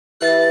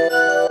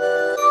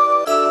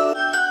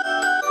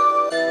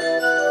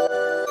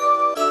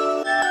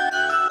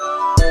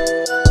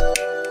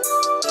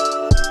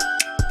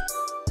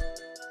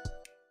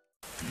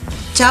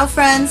Ciao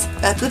friends,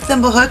 Beth with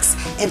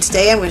ThimbleHooks, and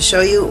today I'm going to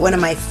show you one of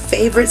my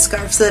favorite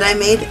scarves that I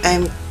made.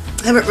 I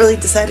haven't really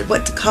decided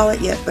what to call it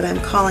yet, but I'm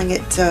calling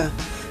it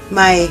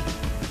my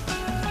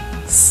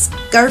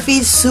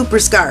Scarfie Super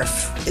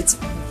Scarf. It's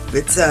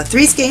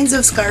 3 skeins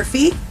of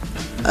Scarfie,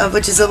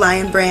 which is a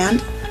Lion brand.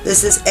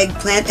 This is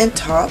eggplant and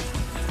top,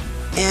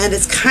 and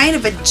it's kind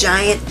of a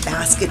giant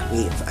basket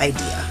weave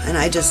idea, and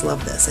I just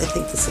love this. I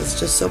think this is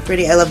just so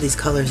pretty. I love these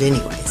colors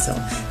anyway, so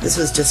this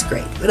was just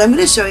great. But I'm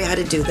going to show you how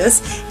to do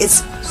this.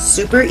 It's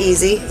super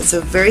easy. It's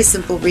a very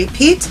simple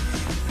repeat.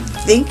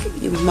 I think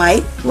you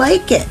might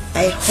like it.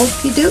 I hope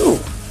you do.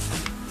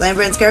 Lion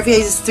Brand Scarfie, I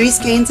used 3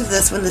 skeins of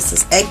this one. This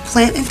is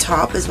eggplant and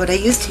top is what I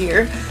used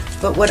here,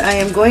 but what I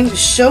am going to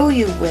show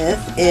you with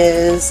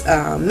is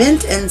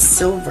mint and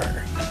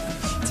silver.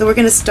 So we're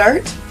going to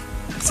start.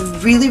 It's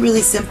really,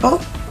 really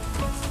simple.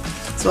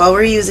 So all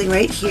we're using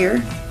right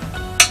here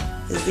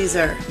is these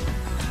are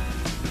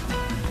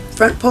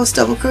front post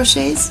double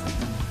crochets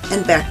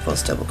and back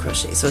post double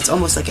crochets. So it's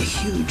almost like a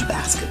huge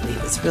basket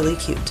weave. It's really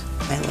cute.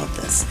 I love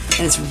this.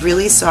 And it's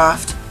really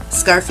soft.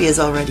 Scarfie is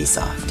already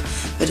soft,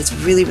 but it's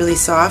really, really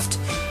soft,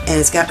 and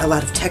it's got a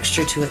lot of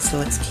texture to it,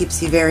 so it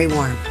keeps you very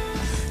warm.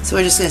 So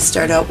we're just going to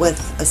start out with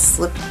a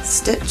slip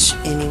stitch,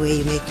 any way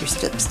you make your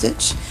slip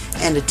stitch,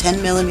 and a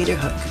 10mm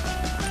hook.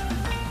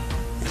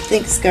 I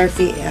think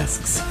Scarfie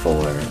asks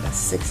for a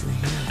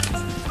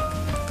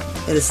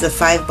 6.5. It is the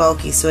 5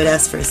 bulky, so it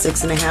asks for a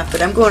 6.5,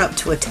 but I'm going up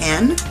to a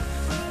 10,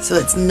 so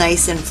it's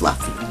nice and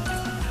fluffy.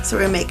 So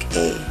we're going to make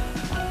a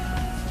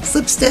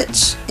slip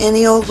stitch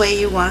any old way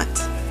you want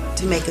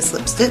to make a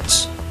slip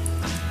stitch.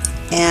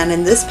 And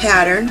in this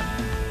pattern,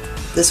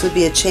 this would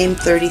be a chain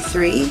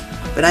 33,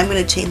 but I'm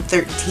going to chain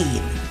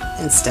 13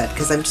 instead,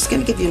 because I'm just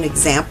going to give you an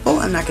example.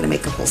 I'm not going to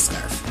make a whole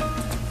scarf.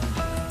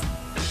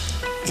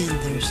 And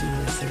there's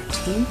number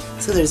 13.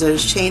 So there's a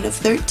chain of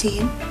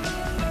 13.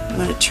 I'm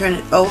going to turn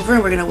it over,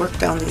 and we're going to work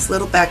down these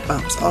little back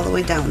bumps all the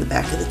way down the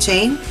back of the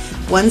chain.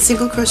 1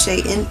 single crochet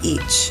in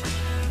each.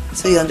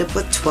 So you'll end up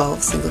with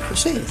 12 single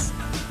crochets.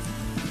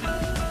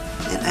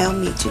 And I'll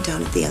meet you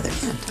down at the other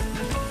end.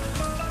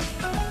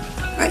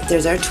 Alright,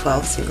 there's our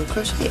 12 single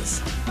crochets.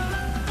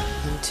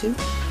 1, 2,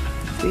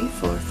 3,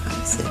 4,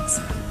 5, 6,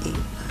 7, 8, 9,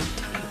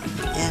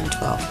 10, and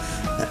 12.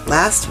 That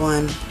last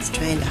one is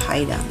trying to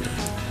hide on me,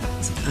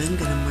 so I'm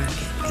going to mark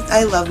it.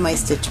 I love my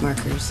stitch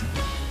markers.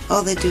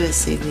 All they do is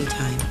save me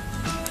time.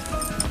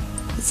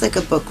 It's like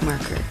a book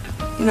marker.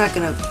 You're not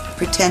going to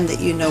pretend that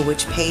you know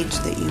which page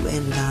that you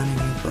ended on in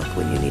your book.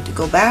 When you need to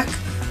go back,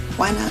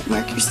 why not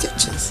mark your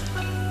stitches?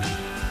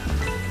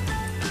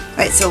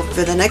 Alright, so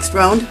for the next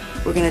round,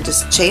 we're going to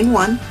just chain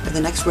 1, for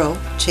the next row,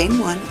 chain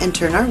 1, and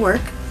turn our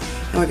work.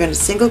 And we're going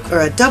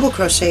to double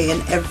crochet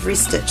in every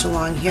stitch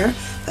along here,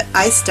 but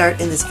I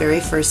start in this very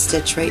first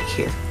stitch right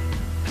here.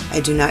 I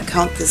do not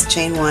count this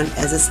chain 1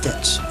 as a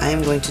stitch. I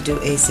am going to do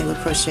a single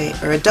crochet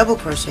or a double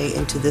crochet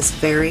into this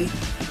very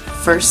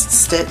first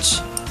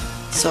stitch,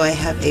 so I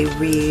have a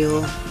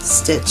real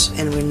stitch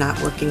and we're not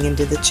working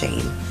into the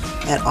chain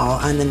at all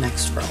on the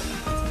next row.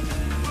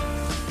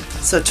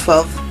 So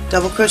 12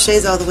 double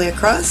crochets all the way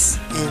across,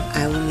 and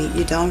I will meet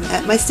you down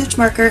at my stitch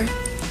marker.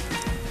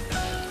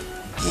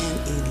 And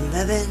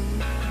 11,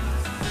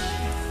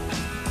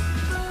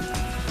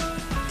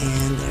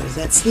 and there's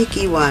that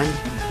sneaky one,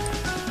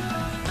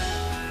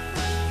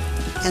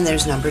 and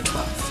there's number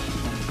 12.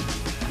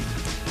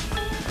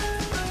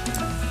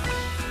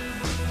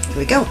 Here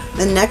we go.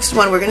 The next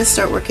one, we're going to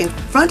start working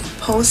front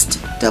post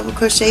double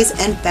crochets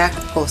and back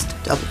post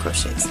double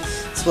crochets.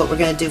 So what we're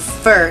going to do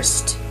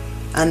first,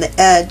 on the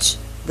edge,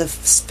 the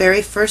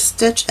very first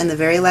stitch and the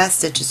very last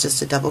stitch is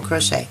just a double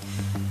crochet.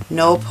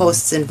 No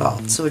posts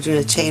involved. So we're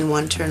going to chain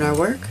 1, turn our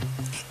work.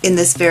 In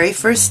this very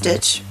first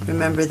stitch,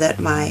 remember that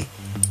my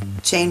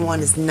chain 1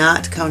 is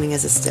not counting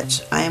as a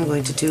stitch. I am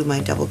going to do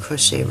my double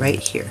crochet right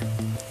here.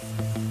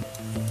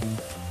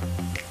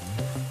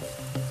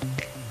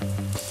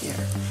 Here.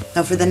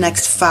 Now for the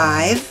next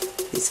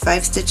 5, these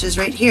 5 stitches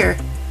right here,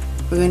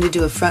 we're going to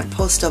do a front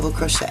post double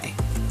crochet.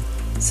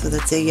 So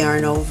that's a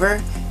yarn over,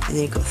 and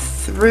then you go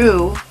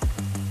through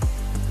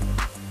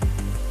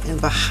and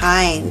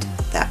behind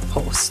that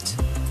post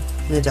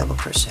in a double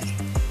crochet.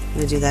 I'm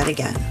going to do that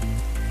again.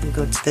 I'm going to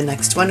go to the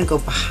next one and go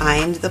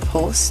behind the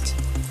post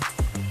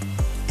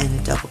and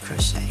a double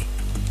crochet.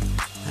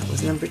 That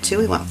was number 2.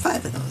 We want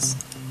 5 of those.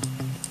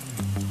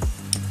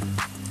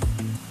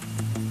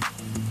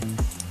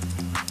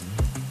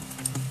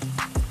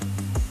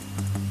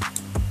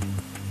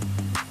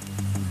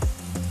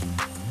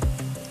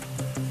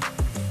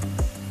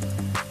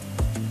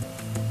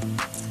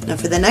 Now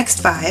for the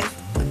next 5,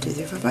 1, 2,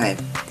 3, 4,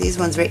 5, these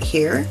ones right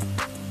here,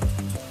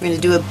 we're going to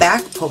do a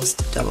back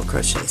post double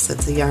crochet. So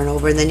it's a yarn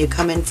over, and then you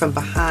come in from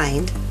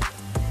behind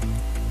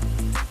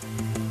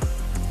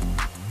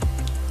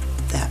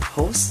that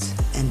post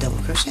and double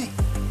crochet.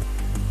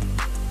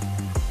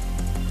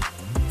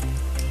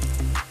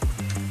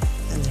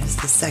 Then there's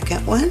the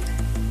second one,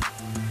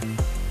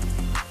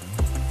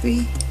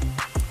 3,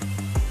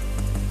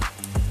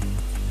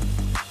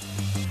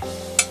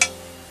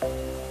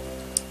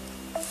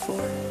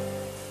 4,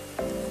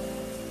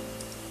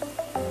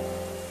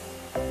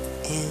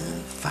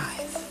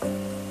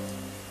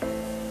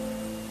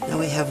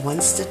 have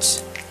one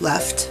stitch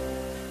left,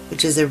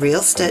 which is a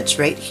real stitch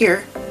right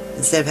here.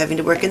 Instead of having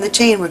to work in the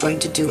chain, we're going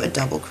to do a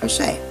double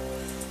crochet.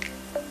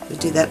 We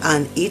do that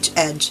on each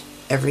edge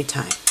every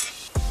time.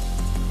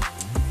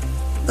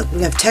 Look,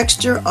 we have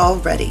texture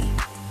already,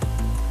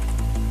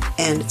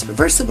 and it's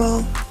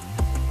reversible.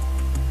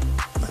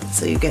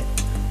 So you get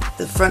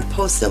the front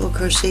post double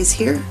crochets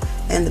here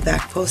and the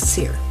back posts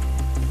here,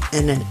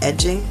 and an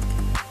edging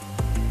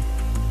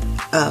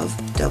of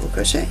double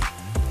crochet.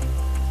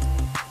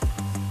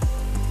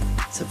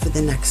 So for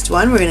the next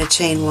one, we're going to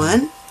chain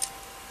one,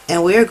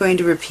 and we are going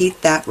to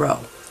repeat that row.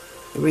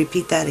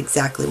 Repeat that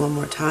exactly one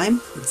more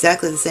time,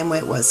 exactly the same way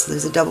it was. So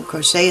there's a double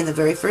crochet in the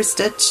very first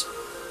stitch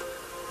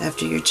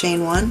after your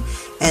chain one,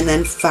 and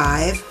then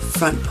 5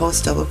 front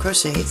post double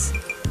crochets,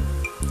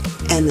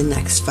 and the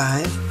next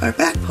 5 are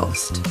back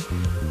post.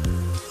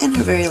 And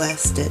our very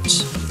last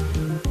stitch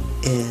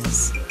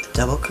is a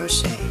double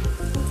crochet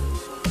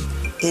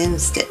in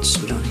stitch.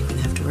 We don't even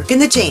have to work in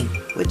the chain,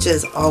 which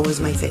is always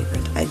my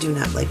favorite. I do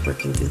not like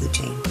working through the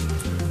chain.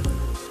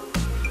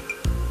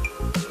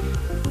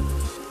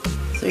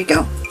 So there you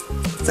go.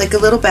 It's like a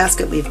little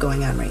basket weave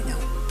going on right now.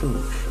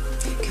 Boom.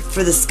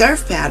 For the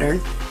scarf pattern,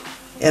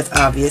 it's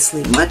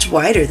obviously much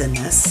wider than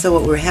this. So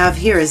what we have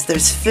here is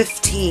there's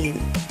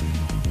 15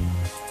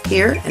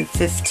 here and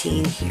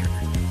 15 here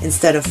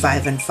instead of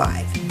 5 and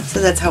 5. So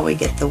that's how we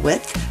get the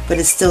width, but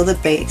it's still the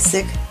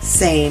basic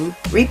same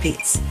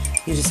repeats.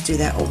 You just do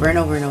that over and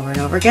over and over and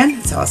over again.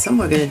 It's awesome.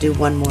 We're going to do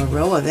one more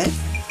row of it.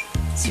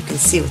 So you can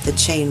see with the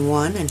chain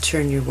one and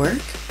turn your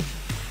work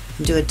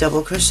and do a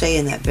double crochet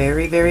in that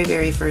very, very,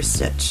 very first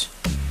stitch.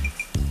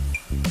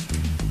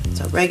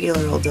 So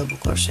regular old double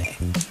crochet.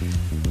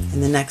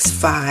 And the next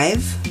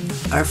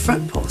 5 are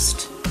front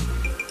post.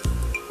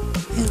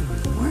 And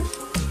one more.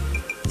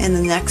 And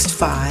the next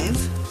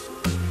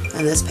 5,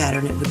 on this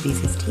pattern it would be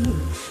 15,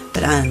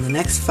 but on the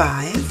next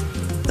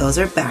 5, those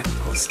are back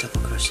post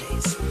double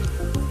crochets.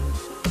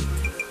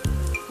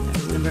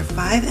 There's number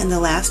 5, and the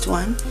last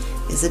one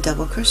is a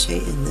double crochet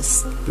in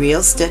this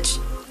real stitch.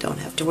 Don't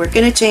have to work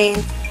in a chain.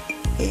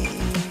 And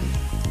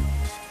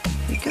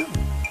there we go.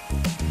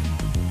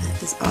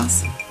 That is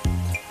awesome.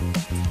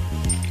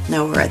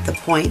 Now we're at the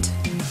point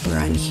where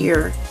on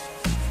here,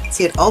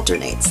 see, it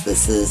alternates.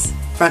 This is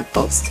front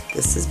post,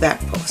 this is back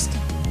post.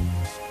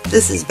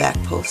 This is back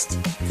post,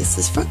 this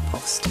is front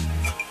post.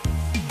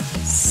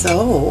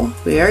 So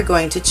we are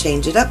going to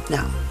change it up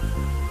now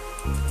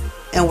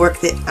and work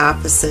the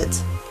opposite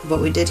of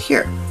what we did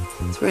here.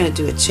 So we're going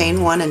to do a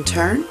chain one and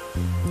turn,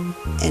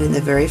 and in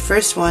the very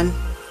first one,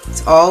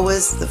 it's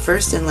always, the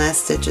first and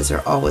last stitches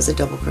are always a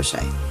double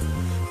crochet.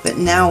 But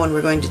now when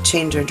we're going to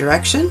change our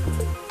direction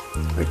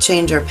or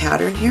change our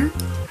pattern here,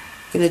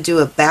 we're going to do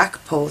a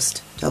back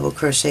post double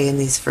crochet in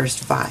these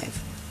first 5.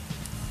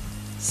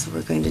 So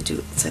we're going to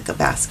do, it's like a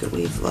basket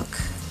weave look.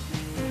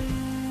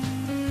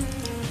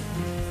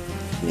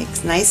 It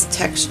makes nice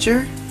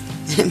texture,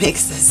 and it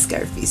makes the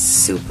scarfie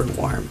super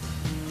warm.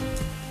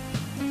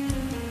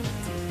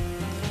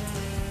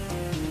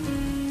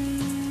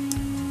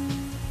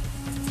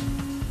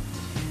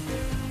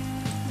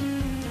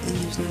 And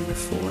there's number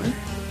 4.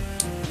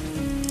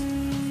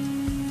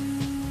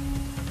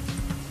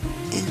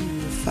 And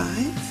number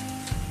 5.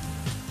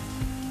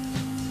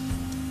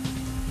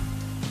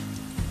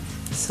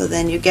 So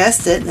then you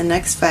guessed it, in the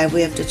next 5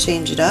 we have to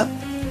change it up.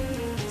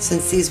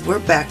 Since these were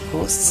back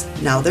posts,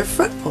 now they're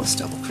front post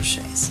double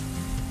crochets.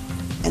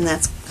 And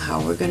that's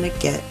how we're going to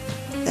get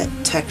that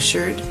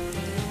textured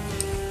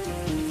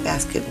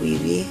basket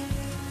weavy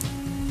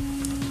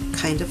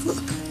kind of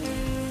look.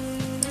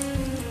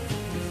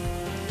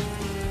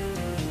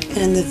 And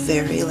in the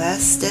very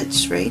last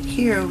stitch right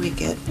here we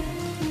get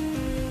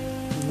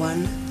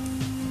 1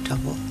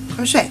 double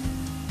crochet.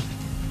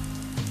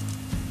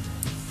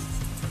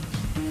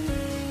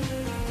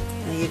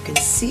 You can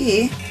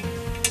see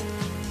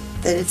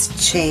that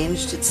it's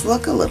changed its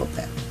look a little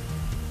bit.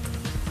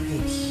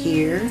 Right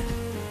here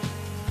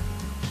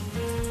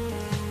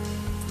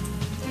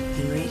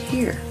and right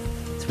here.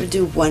 So we'll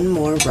do one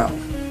more row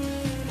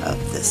of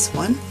this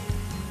one.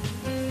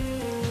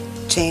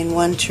 Chain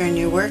one, turn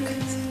your work,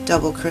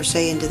 double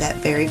crochet into that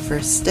very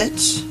first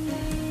stitch.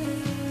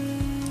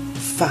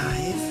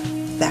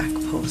 5 back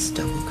post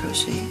double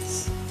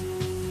crochets.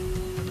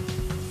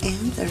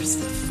 And there's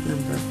the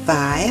number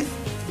 5.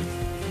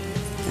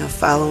 Now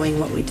following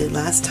what we did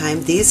last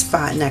time, these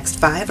next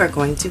 5 are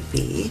going to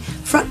be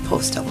front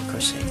post double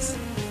crochets.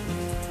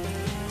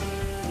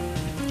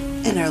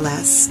 And our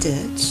last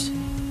stitch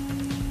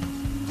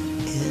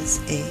is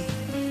a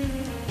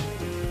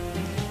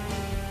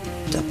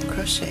double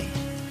crochet.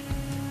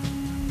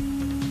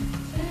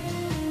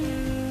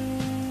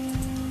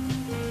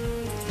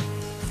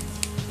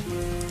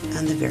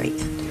 On the very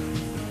end.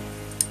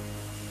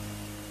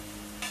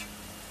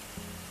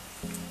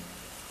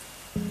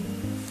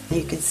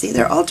 You can see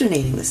they're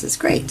alternating. This is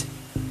great.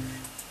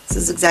 This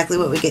is exactly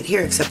what we get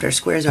here, except our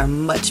squares are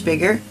much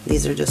bigger.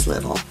 These are just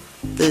little.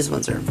 These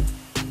ones are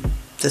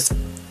just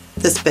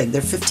this big.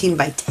 They're 15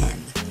 by 10.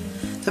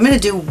 So I'm going to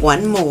do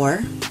one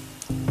more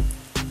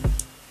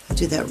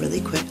do that really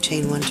quick.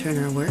 Chain 1, turn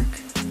our work.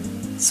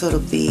 So it'll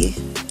be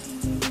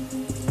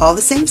all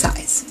the same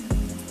size.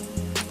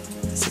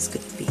 This is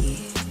going to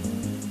be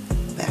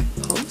back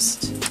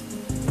post,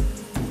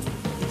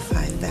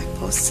 5 back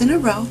posts in a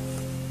row,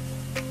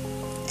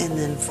 and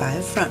then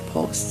 5 front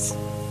posts,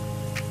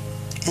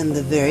 and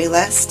the very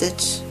last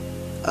stitch,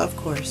 of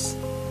course,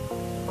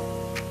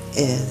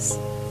 is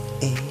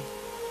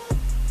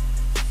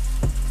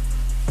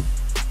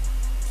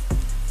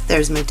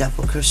there's my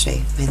double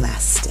crochet, my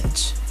last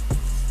stitch.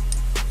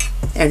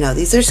 There, now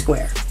these are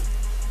square.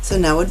 So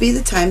now would be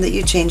the time that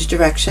you change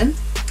direction,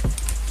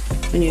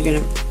 when you're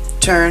going to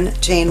turn,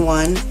 chain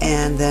 1,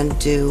 and then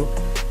do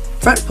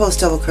front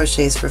post double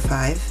crochets for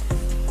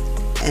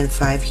 5, and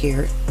 5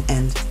 here,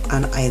 and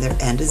on either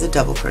end is a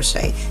double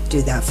crochet.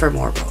 Do that for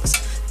more rows.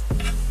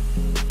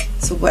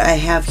 So what I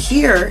have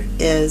here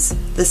is,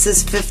 this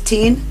is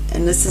 15,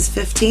 and this is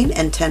 15,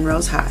 and 10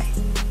 rows high.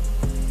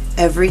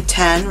 Every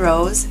 10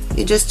 rows,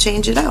 you just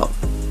change it out.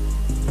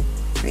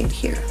 Right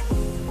here.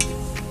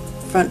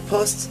 Front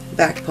post,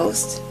 back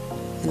post,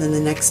 and then the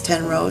next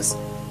 10 rows,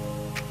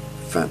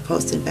 front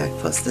post and back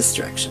post this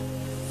direction.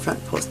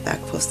 Front post, back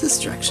post this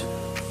direction.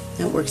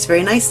 And it works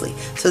very nicely.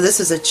 So this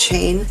is a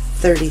chain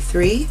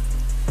 33,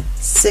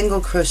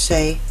 single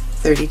crochet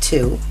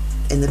 32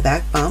 in the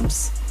back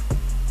bumps,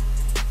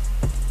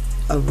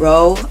 a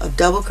row of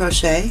double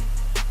crochet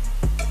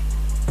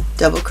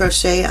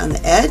on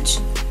the edge,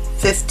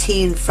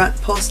 15 front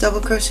post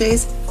double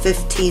crochets,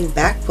 15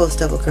 back post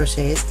double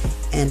crochets,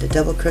 and a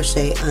double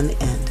crochet on the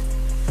end.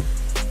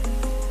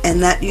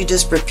 And that you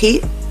just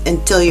repeat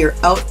until you're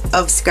out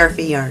of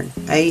Scarfie yarn.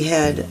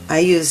 I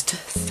used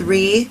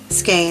 3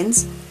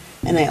 skeins,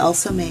 and I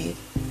also made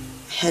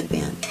a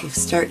headband. You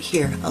start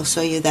here. I'll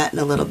show you that in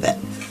a little bit.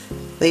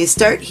 But you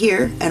start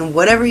here, and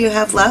whatever you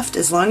have left,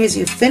 as long as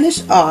you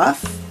finish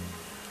off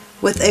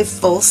with a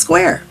full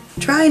square.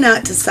 Try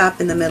not to stop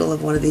in the middle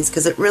of one of these,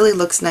 because it really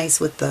looks nice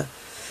with the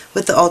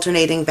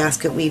alternating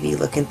basket weavy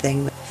looking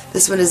thing.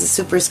 This one is a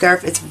super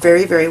scarf. It's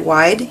very, very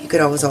wide. You could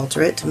always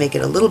alter it to make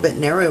it a little bit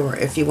narrower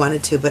if you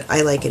wanted to, but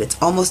I like it.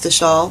 It's almost a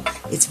shawl.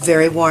 It's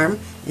very warm,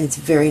 and it's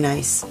very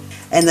nice.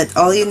 And that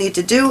all you need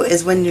to do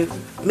is, when you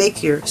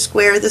make your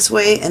square this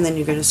way, and then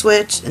you're going to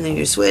switch, and then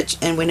you switch,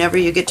 and whenever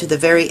you get to the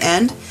very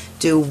end,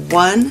 do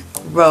 1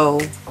 row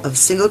of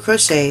single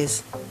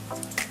crochets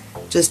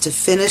just to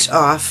finish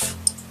off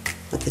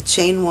with the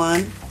chain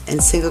 1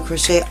 and single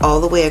crochet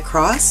all the way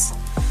across,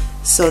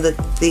 so that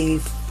the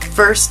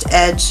first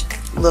edge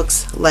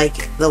looks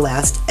like the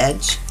last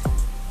edge.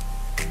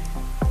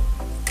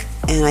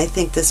 And I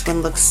think this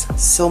one looks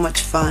so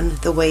much fun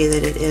the way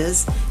that it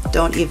is.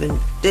 Didn't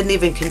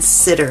even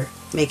consider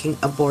making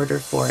a border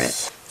for it.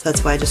 So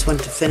that's why I just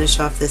wanted to finish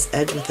off this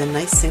edge with a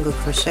nice single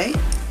crochet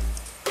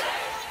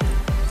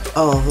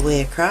all the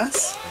way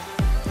across.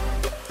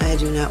 I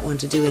do not want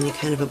to do any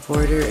kind of a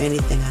border or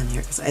anything on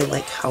here, because I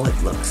like how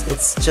it looks.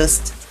 It's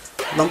just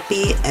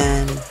lumpy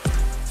and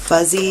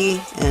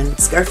fuzzy, and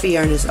Scarfie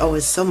yarn is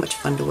always so much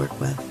fun to work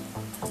with.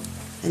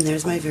 And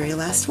there's my very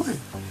last one.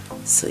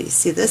 So you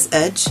see, this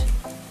edge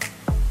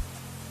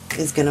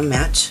is going to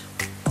match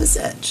this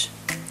edge.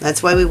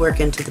 That's why we work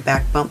into the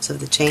back bumps of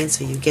the chain,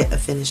 so you get a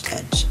finished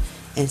edge.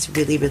 And it's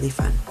really, really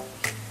fun.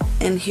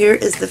 And here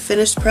is the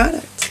finished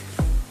product.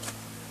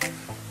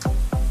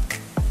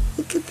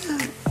 Look at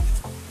that.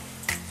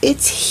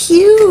 It's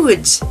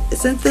huge!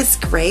 Isn't this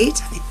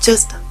great? I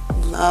just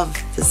love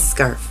this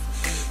scarf.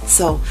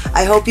 So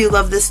I hope you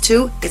love this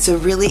too. It's a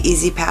really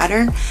easy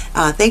pattern.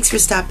 Thanks for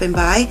stopping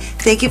by.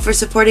 Thank you for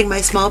supporting my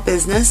small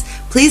business.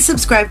 Please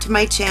subscribe to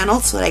my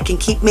channel so that I can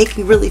keep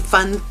making really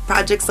fun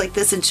projects like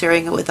this and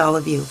sharing it with all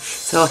of you.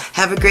 So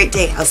have a great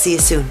day. I'll see you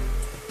soon.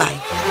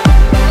 Bye.